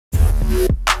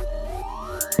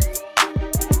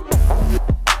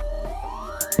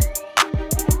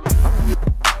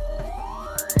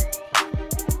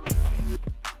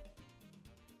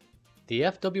The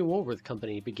F.W. Woolworth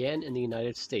Company began in the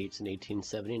United States in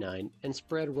 1879 and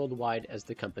spread worldwide as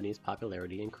the company's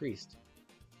popularity increased.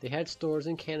 They had stores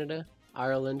in Canada,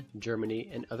 Ireland, Germany,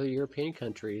 and other European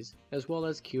countries, as well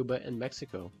as Cuba and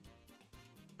Mexico.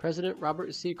 President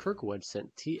Robert C. Kirkwood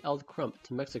sent T. L. Crump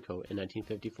to Mexico in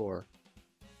 1954.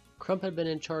 Crump had been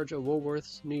in charge of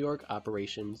Woolworth's New York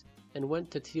operations and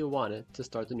went to Tijuana to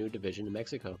start the new division in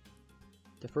Mexico.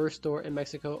 The first store in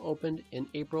Mexico opened in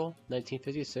April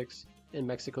 1956 in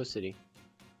Mexico City.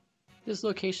 This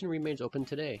location remains open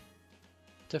today.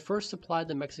 To first supply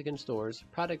the Mexican stores,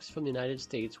 products from the United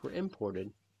States were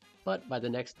imported, but by the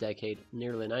next decade,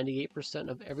 nearly 98%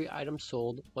 of every item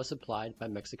sold was supplied by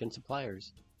Mexican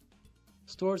suppliers.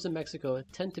 Stores in Mexico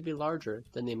tend to be larger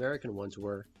than the American ones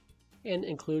were, and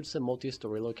include some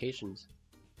multi-story locations.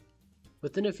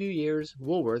 Within a few years,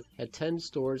 Woolworth had 10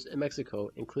 stores in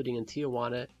Mexico, including in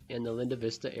Tijuana and the Linda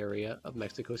Vista area of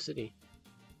Mexico City.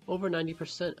 Over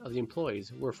 90% of the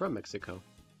employees were from Mexico.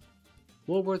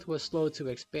 Woolworth was slow to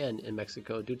expand in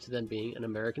Mexico due to them being an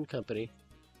American company.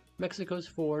 Mexico's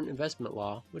foreign investment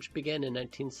law, which began in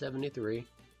 1973,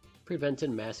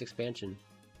 prevented mass expansion.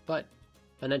 But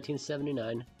by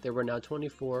 1979, there were now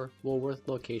 24 Woolworth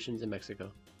locations in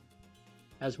Mexico.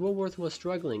 As Woolworth was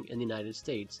struggling in the United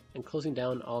States and closing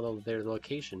down all of their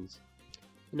locations,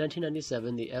 in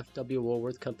 1997 the F.W.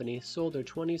 Woolworth Company sold their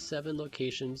 27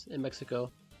 locations in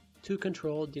Mexico to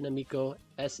Control Dinámico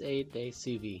S.A. de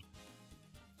C.V.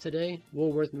 Today,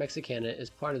 Woolworth Mexicana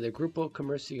is part of the Grupo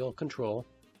Comercial Control,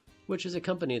 which is a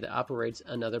company that operates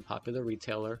another popular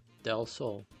retailer, Del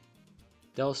Sol.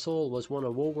 Del Sol was one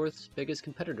of Woolworth's biggest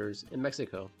competitors in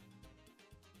Mexico.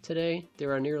 Today,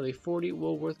 there are nearly 40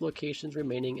 Woolworth locations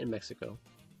remaining in Mexico.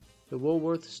 The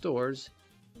Woolworth stores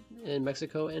in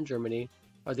Mexico and Germany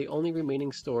are the only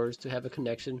remaining stores to have a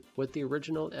connection with the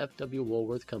original F.W.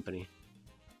 Woolworth Company.